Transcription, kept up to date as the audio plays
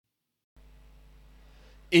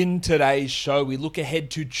In today's show, we look ahead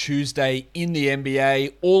to Tuesday in the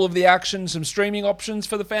NBA, all of the action, some streaming options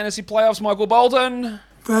for the fantasy playoffs. Michael Bolton.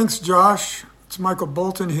 Thanks, Josh. It's Michael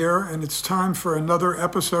Bolton here, and it's time for another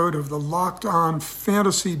episode of the Locked On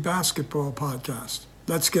Fantasy Basketball Podcast.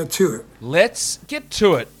 Let's get to it. Let's get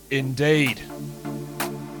to it, indeed.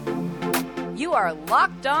 You are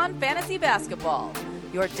Locked On Fantasy Basketball,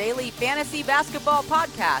 your daily fantasy basketball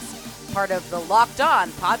podcast, part of the Locked On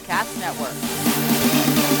Podcast Network.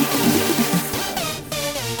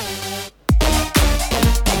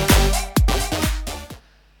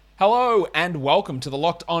 Hello and welcome to the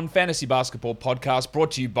Locked On Fantasy Basketball Podcast,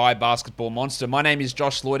 brought to you by Basketball Monster. My name is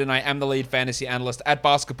Josh Lloyd and I am the lead fantasy analyst at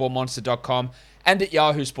basketballmonster.com and at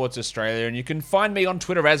Yahoo Sports Australia. And you can find me on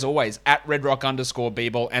Twitter as always at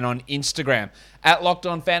redrock_bball and on Instagram at Locked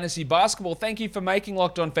On Fantasy Basketball. Thank you for making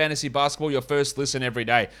Locked On Fantasy Basketball your first listen every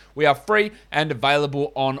day. We are free and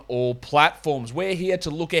available on all platforms. We're here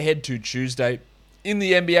to look ahead to Tuesday in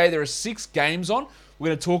the NBA. There are 6 games on. We're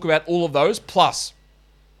going to talk about all of those, plus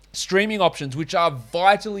streaming options, which are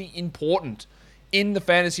vitally important in the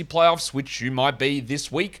fantasy playoffs, which you might be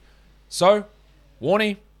this week. So,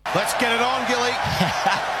 Warnie. Let's get it on, Gilly.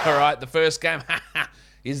 All right, the first game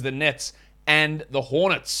is the Nets and the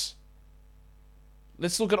Hornets.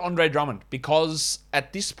 Let's look at Andre Drummond, because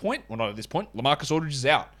at this point, well, not at this point, LaMarcus Aldridge is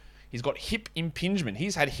out. He's got hip impingement.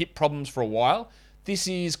 He's had hip problems for a while. This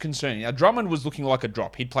is concerning. Now, Drummond was looking like a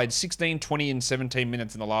drop. He'd played 16, 20, and 17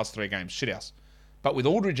 minutes in the last 3 games. Shithouse. But with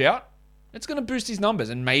Aldridge out, it's going to boost his numbers,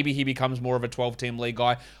 and maybe he becomes more of a 12-team league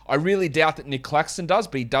guy. I really doubt that Nick Claxton does,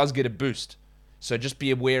 but he does get a boost. So just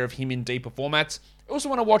be aware of him in deeper formats. I also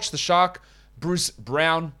want to watch the Shark, Bruce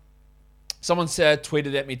Brown. Someone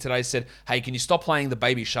tweeted at me today, said, hey, can you stop playing the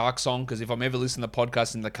Baby Shark song? Because if I'm ever listening to the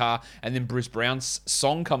podcast in the car and then Bruce Brown's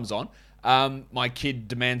song comes on, my kid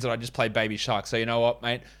demands that I just play Baby Shark. So you know what,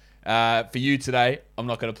 mate? For you today, I'm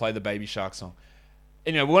not going to play the Baby Shark song.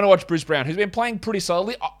 Anyway, we want to watch Bruce Brown, who's been playing pretty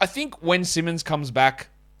solidly. I think when Simmons comes back,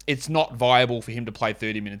 it's not viable for him to play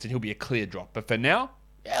 30 minutes, and he'll be a clear drop. But for now,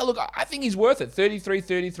 yeah, look, I think he's worth it. 33,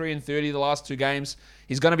 33, and 30 the last 2 games.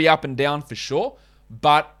 He's going to be up and down for sure.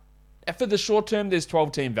 But for the short term, there's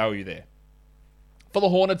 12-team value there. For the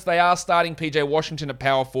Hornets, they are starting PJ Washington at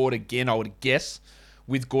power forward again, I would guess,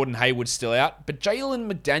 with Gordon Hayward still out. But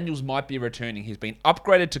Jalen McDaniels might be returning. He's been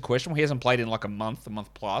upgraded to questionable. He hasn't played in like a month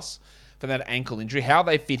plus, for that ankle injury. How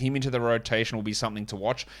they fit him into the rotation will be something to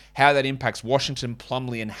watch. How that impacts Washington,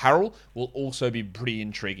 Plumlee, and Harrell will also be pretty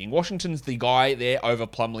intriguing. Washington's the guy there over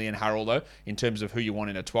Plumlee and Harrell, though, in terms of who you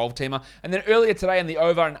want in a 12-teamer. And then earlier today in the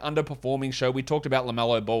over and underperforming show, we talked about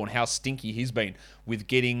LaMelo Ball and how stinky he's been with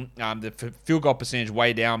getting the field goal percentage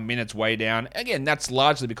way down, minutes way down. Again, that's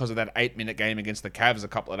largely because of that 8-minute game against the Cavs a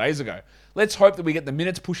couple of days ago. Let's hope that we get the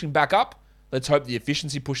minutes pushing back up. Let's hope the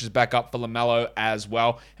efficiency pushes back up for LaMelo as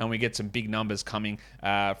well, and we get some big numbers coming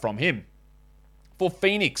from him. For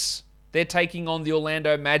Phoenix, they're taking on the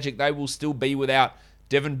Orlando Magic. They will still be without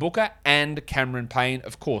Devin Booker and Cameron Payne.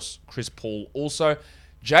 Of course, Chris Paul also.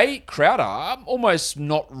 Jay Crowder, I almost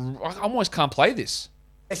can't play this.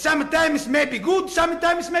 Sometimes it may be good,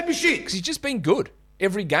 sometimes it may be shit. Because he's just been good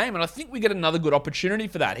every game, and I think we get another good opportunity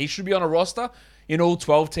for that. He should be on a roster in all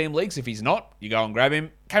 12-team leagues. If he's not, you go and grab him.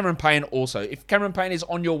 Cameron Payne also. If Cameron Payne is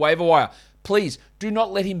on your waiver wire, please do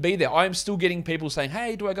not let him be there. I am still getting people saying,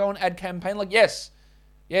 hey, do I go and add Cam Payne? Like, yes,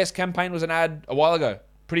 Cam Payne was an ad a while ago.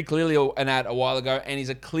 Pretty clearly an ad a while ago, and he's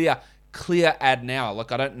a clear ad now.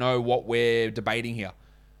 Like, I don't know what we're debating here.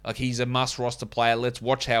 Like, he's a must-roster player. Let's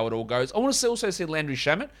watch how it all goes. I want to also see Landry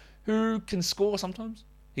Shamet, who can score sometimes.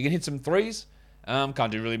 He can hit some threes.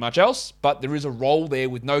 Can't do really much else, but there is a role there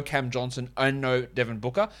with no Cam Johnson and no Devin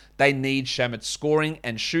Booker. They need Shamet scoring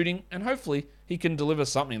and shooting, and hopefully he can deliver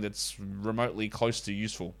something that's remotely close to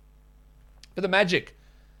useful. For the Magic,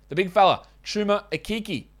 the big fella, Chuma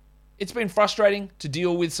Okeke. It's been frustrating to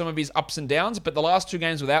deal with some of his ups and downs, but the last 2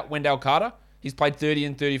 games without Wendell Carter, he's played 30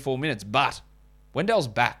 and 34 minutes, but Wendell's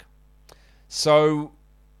back. So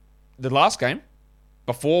the last game,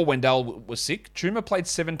 before Wendell was sick, Chuma played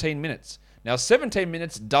 17 minutes. Now, 17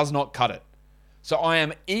 minutes does not cut it. So I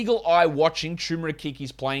am eagle-eye watching Chuma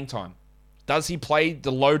Okeke's playing time. Does he play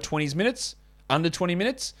the low 20s minutes? Under 20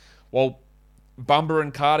 minutes? Well, Bumba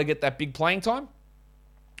and Carter get that big playing time?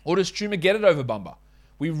 Or does Chuma get it over Bumba?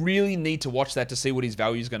 We really need to watch that to see what his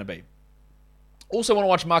value is going to be. Also want to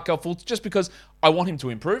watch Markelle Fultz just because I want him to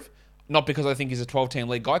improve. Not because I think he's a 12-team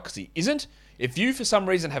league guy, because he isn't. If you, for some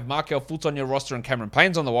reason, have Markelle Fultz on your roster and Cameron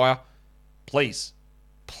Payne's on the wire, please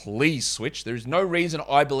switch. There is no reason,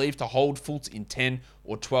 I believe, to hold Fultz in 10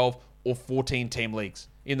 or 12 or 14 team leagues.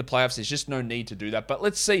 in the playoffs. There's just no need to do that. But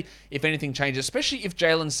let's see if anything changes, especially if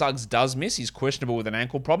Jalen Suggs does miss. He's questionable with an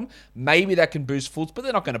ankle problem. Maybe that can boost Fultz, but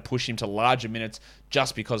they're not going to push him to larger minutes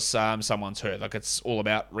just because someone's hurt. Like, it's all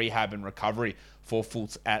about rehab and recovery for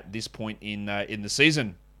Fultz at this point in the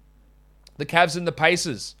season. The Cavs and the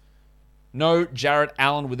Pacers. No Jarrett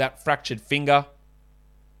Allen with that fractured finger.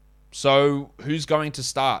 So who's going to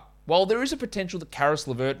start? Well, there is a potential that Karis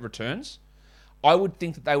LeVert returns. I would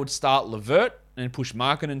think that they would start LeVert and push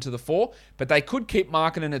Markkanen to the 4, but they could keep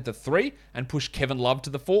Markkanen at the 3 and push Kevin Love to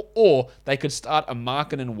the 4, or they could start a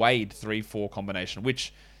Markkanen-Wade 3-4 combination,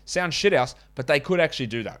 which sounds shithouse, but they could actually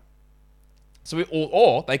do that.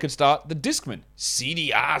 Or they could start the Discman,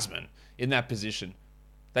 C.D. Osman, in that position.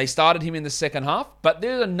 They started him in the second half, but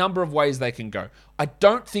there's a number of ways they can go. I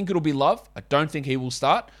don't think it'll be Love. I don't think he will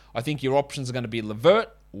start. I think your options are going to be LeVert,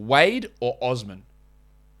 Wade, or Osman.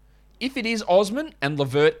 If it is Osman and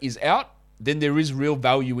LeVert is out, then there is real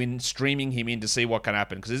value in streaming him in to see what can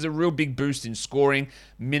happen, because there's a real big boost in scoring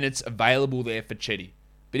minutes available there for Chetty.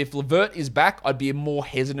 But if LeVert is back, I'd be more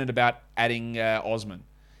hesitant about adding Osman.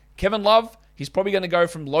 Kevin Love, he's probably going to go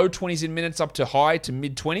from low 20s in minutes up to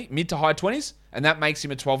mid to high 20s, and that makes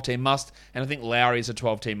him a 12-team must, and I think Lowry is a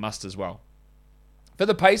 12-team must as well. For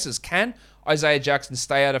the Pacers, can Isaiah Jackson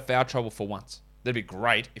stay out of foul trouble for once? That'd be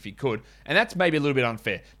great if he could, and that's maybe a little bit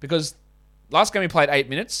unfair, because last game he played 8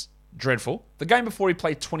 minutes, dreadful. The game before he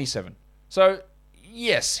played 27. So,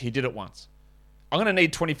 yes, he did it once. I'm going to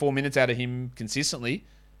need 24 minutes out of him consistently,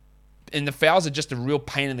 and the fouls are just a real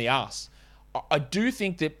pain in the ass. I do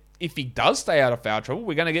think that if he does stay out of foul trouble,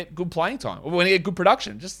 we're going to get good playing time. We're going to get good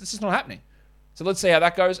production. This is not happening. So let's see how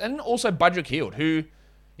that goes. And also Budrick Hield, who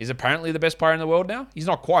is apparently the best player in the world now. He's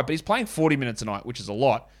not quite, but he's playing 40 minutes a night, which is a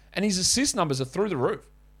lot. And his assist numbers are through the roof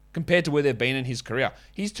compared to where they've been in his career.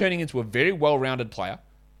 He's turning into a very well-rounded player.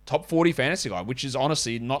 Top 40 fantasy guy, which is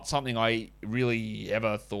honestly not something I really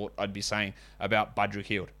ever thought I'd be saying about Budrick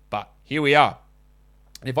Hield. But here we are.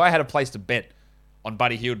 And if I had a place to bet on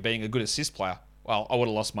Buddy Hield being a good assist player, well, I would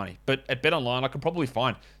have lost money. But at BetOnline, I could probably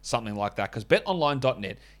find something like that, because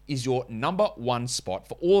betonline.net is your number one spot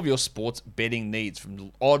for all of your sports betting needs,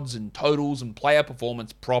 from odds and totals and player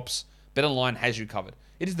performance props. BetOnline has you covered.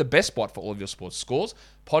 It is the best spot for all of your sports scores,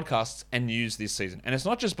 podcasts, and news this season. And it's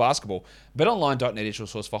not just basketball. BetOnline.net is your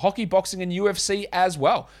source for hockey, boxing, and UFC as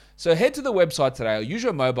well. So head to the website today or use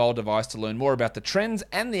your mobile device to learn more about the trends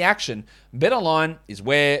and the action. BetOnline is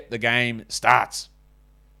where the game starts.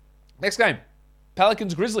 Next game,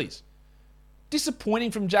 Pelicans-Grizzlies.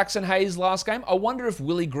 Disappointing from Jackson Hayes last game. I wonder if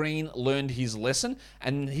Willie Green learned his lesson.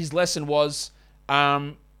 And his lesson was,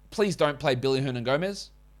 please don't play Billy Hernangomez.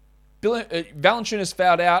 Valanciunas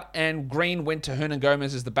fouled out, and Green went to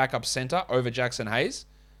Hernangomez as the backup center over Jackson Hayes.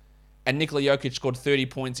 And Nikola Jokic scored 30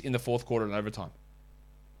 points in the fourth quarter in overtime.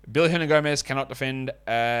 Billy Hernangomez cannot defend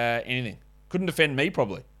anything. Couldn't defend me,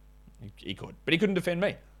 probably. He could, but he couldn't defend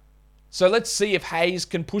me. So let's see if Hayes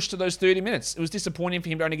can push to those 30 minutes. It was disappointing for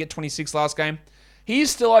him to only get 26 last game. He is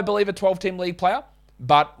still, I believe, a 12-team league player,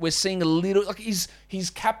 but we're seeing a little, like he's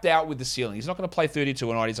capped out with the ceiling. He's not going to play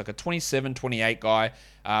 32 a night. He's like a 27, 28 guy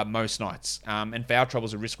most nights. And foul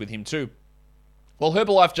trouble's a risk with him too. Well,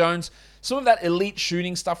 Herbalife Jones, some of that elite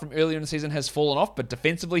shooting stuff from earlier in the season has fallen off, but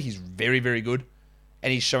defensively he's very, very good.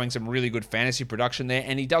 And he's showing some really good fantasy production there.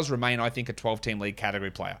 And he does remain, I think, a 12-team league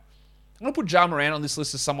category player. I'm going to put Ja Morant on this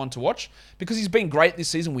list as someone to watch because he's been great this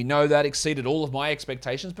season. We know that, exceeded all of my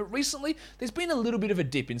expectations. But recently, there's been a little bit of a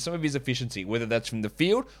dip in some of his efficiency, whether that's from the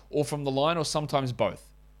field or from the line or sometimes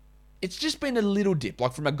both. It's just been a little dip,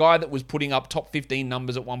 like from a guy that was putting up top 15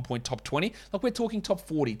 numbers at one point, top 20. Like we're talking top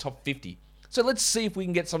 40, top 50. So let's see if we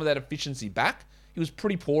can get some of that efficiency back. He was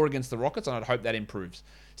pretty poor against the Rockets, and I'd hope that improves.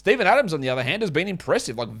 Steven Adams, on the other hand, has been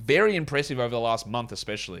impressive, like very impressive over the last month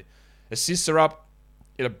especially. Assists are up.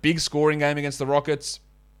 He had a big scoring game against the Rockets.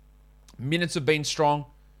 Minutes have been strong.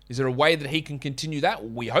 Is there a way that he can continue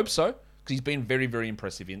that? We hope so, because he's been very, very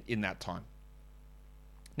impressive in that time.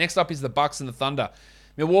 Next up is the Bucks and the Thunder.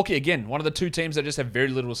 Milwaukee, again, one of the two teams that just have very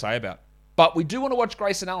little to say about. But we do want to watch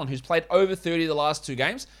Grayson Allen, who's played over 30 the last two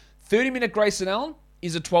games. 30-minute Grayson Allen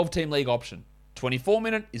is a 12-team league option.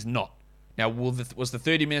 24-minute is not. Now, was the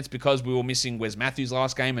 30 minutes because we were missing Wes Matthews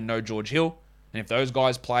last game and no George Hill? And if those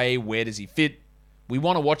guys play, where does he fit? We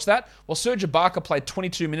want to watch that. Well, Serge Ibaka played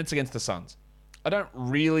 22 minutes against the Suns. I don't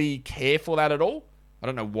really care for that at all. I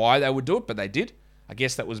don't know why they would do it, but they did. I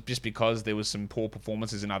guess that was just because there was some poor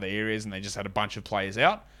performances in other areas and they just had a bunch of players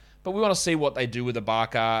out. But we want to see what they do with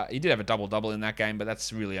Ibaka. He did have a double-double in that game, but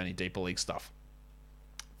that's really only deeper league stuff.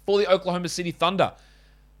 For the Oklahoma City Thunder,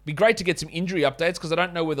 be great to get some injury updates because I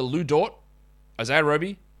don't know whether Lou Dort, Isaiah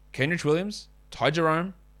Roby, Kenrich Williams, Ty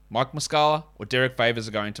Jerome, Mike Muscala or Derek Favors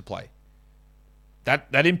are going to play.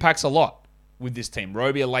 That impacts a lot with this team.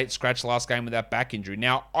 Roby, a late scratch last game with that back injury.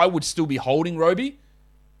 Now, I would still be holding Roby,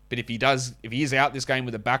 but if he is out this game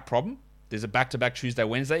with a back problem, there's a back-to-back Tuesday,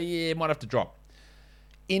 Wednesday, yeah, might have to drop.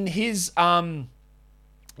 In his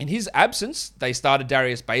absence, they started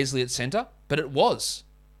Darius Baisley at center, but it was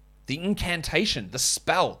the incantation, the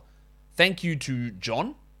spell. Thank you to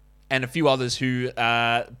John and a few others who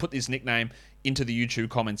put this nickname into the YouTube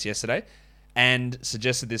comments yesterday and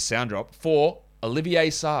suggested this sound drop for Olivier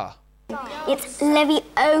Sarr. It's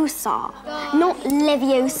Leviosa, not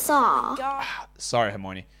Leviosa. Sorry,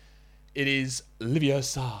 Hermione. It is Olivier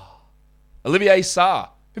Sarr. Olivier Sarr,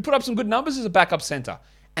 who put up some good numbers as a backup center.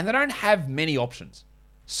 And they don't have many options.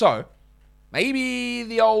 So, maybe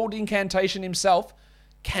the old incantation himself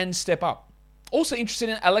can step up. Also interested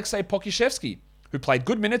in Alexei Pokusevsky, who played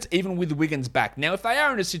good minutes even with Wiggins back. Now, if they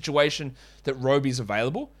are in a situation that Roby's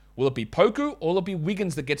available, will it be Poku or will it be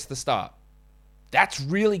Wiggins that gets the start? That's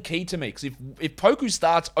really key to me, because if Poku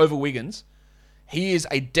starts over Wiggins, he is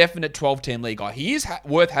a definite 12-team league guy. He is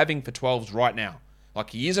worth having for 12s right now. Like,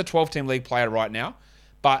 he is a 12-team league player right now.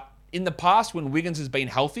 But in the past, when Wiggins has been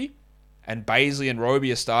healthy and Baisley and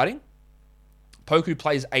Roby are starting, Poku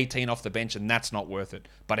plays 18 off the bench, and that's not worth it.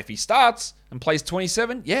 But if he starts and plays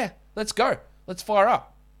 27, yeah, let's go. Let's fire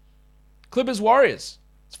up. Clippers-Warriors.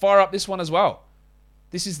 Let's fire up this one as well.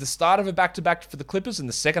 This is the start of a back-to-back for the Clippers and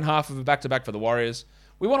the second half of a back-to-back for the Warriors.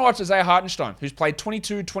 We want to watch Isaiah Hartenstein, who's played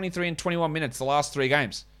 22, 23, and 21 minutes the last 3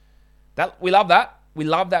 games. We love that. We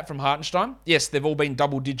love that from Hartenstein. Yes, they've all been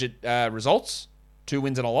double-digit results, 2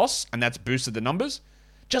 wins and a loss, and that's boosted the numbers.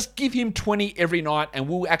 Just give him 20 every night, and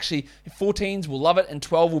we'll actually, 14s, we'll love it, and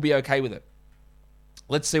 12 will be okay with it.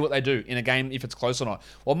 Let's see what they do in a game, if it's close or not.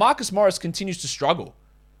 Well, Marcus Morris continues to struggle.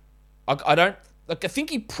 I think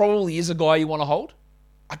he probably is a guy you want to hold.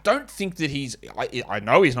 I don't think that I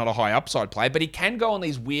know he's not a high upside player, but he can go on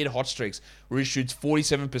these weird hot streaks where he shoots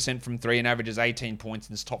 47% from 3 and averages 18 points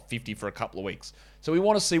in his top 50 for a couple of weeks. So we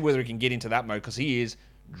want to see whether he can get into that mode, because he is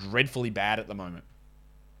dreadfully bad at the moment.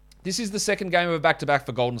 This is the second game of a back-to-back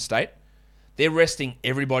for Golden State. They're resting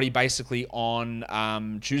everybody basically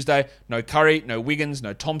on Tuesday. No Curry, no Wiggins,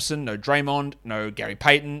 no Thompson, no Draymond, no Gary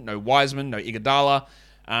Payton, no Wiseman, no Iguodala,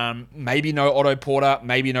 maybe no Otto Porter,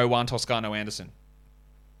 maybe no Juan Toscano Anderson.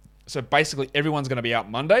 So basically everyone's going to be out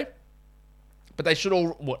Monday, but they should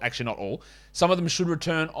all, well, actually not all, some of them should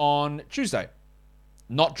return on Tuesday.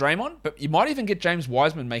 Not Draymond, but you might even get James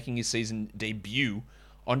Wiseman making his season debut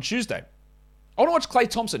on Tuesday. I want to watch Klay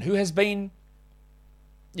Thompson, who has been,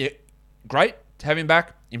 great to have him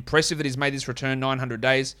back. Impressive that he's made this return 900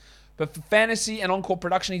 days. But for fantasy and on-court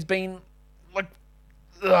production, he's been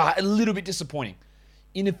a little bit disappointing.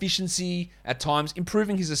 Inefficiency at times,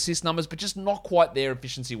 improving his assist numbers, but just not quite there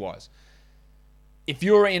efficiency-wise. If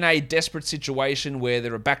you're in a desperate situation where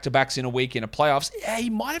there are back-to-backs in a week in a playoffs, he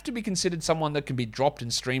might have to be considered someone that can be dropped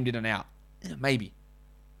and streamed in and out. Maybe.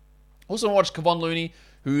 Also watch Kevon Looney,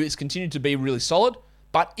 who has continued to be really solid.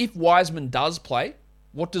 But if Wiseman does play,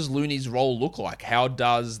 what does Looney's role look like? How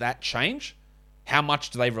does that change? How much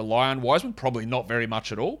do they rely on Wiseman? Probably not very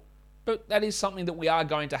much at all. But that is something that we are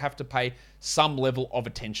going to have to pay some level of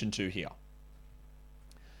attention to here.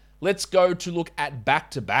 Let's go to look at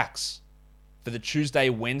back-to-backs for the Tuesday,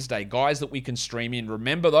 Wednesday. Guys that we can stream in.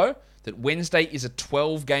 Remember, though, that Wednesday is a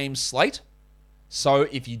 12-game slate. So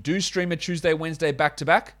if you do stream a Tuesday, Wednesday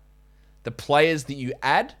back-to-back, the players that you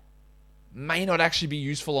add may not actually be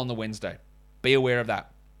useful on the Wednesday. Be aware of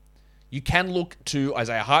that. You can look to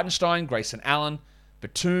Isaiah Hartenstein, Grayson Allen,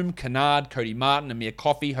 Batum, Kennard, Cody Martin, Amir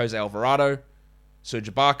Coffey, Jose Alvarado,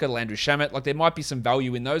 Serge Ibaka, Landry Shamet. Like, there might be some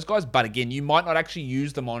value in those guys, but again, you might not actually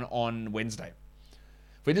use them on Wednesday.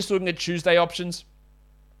 If we're just looking at Tuesday options,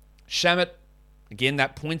 Shamet, again,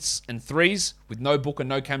 that points and threes with no Booker,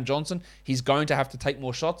 no Cam Johnson. He's going to have to take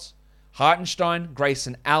more shots. Hartenstein,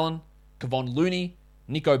 Grayson Allen, Kevon Looney,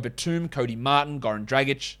 Nico Batum, Cody Martin, Goran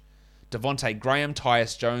Dragic, Devontae Graham,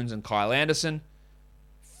 Tyus Jones, and Kyle Anderson.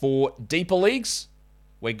 For deeper leagues,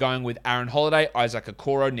 we're going with Aaron Holiday, Isaac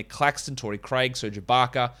Okoro, Nick Claxton, Torrey Craig, Serge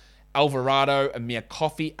Ibaka, Alvarado, Amir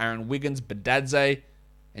Coffey, Aaron Wiggins, Badadze,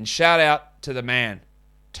 and shout out to the man,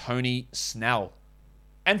 Tony Snell.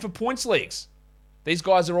 And for points leagues, these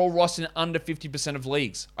guys are all rostered in under 50% of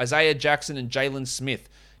leagues. Isaiah Jackson and Jalen Smith,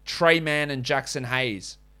 Trey Mann and Jackson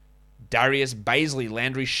Hayes, Darius Baisley,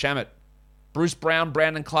 Landry Shamet, Bruce Brown,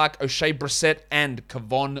 Brandon Clark, O'Shea Brissett, and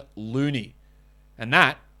Kevon Looney. And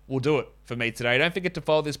that will do it for me today. Don't forget to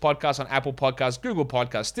follow this podcast on Apple Podcasts, Google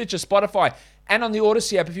Podcasts, Stitcher, Spotify, and on the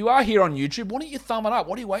Odyssey app. If you are here on YouTube, why don't you thumb it up?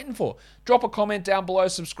 What are you waiting for? Drop a comment down below,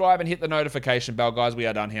 subscribe, and hit the notification bell, guys. We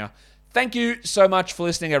are done here. Thank you so much for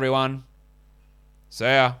listening, everyone. See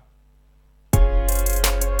ya.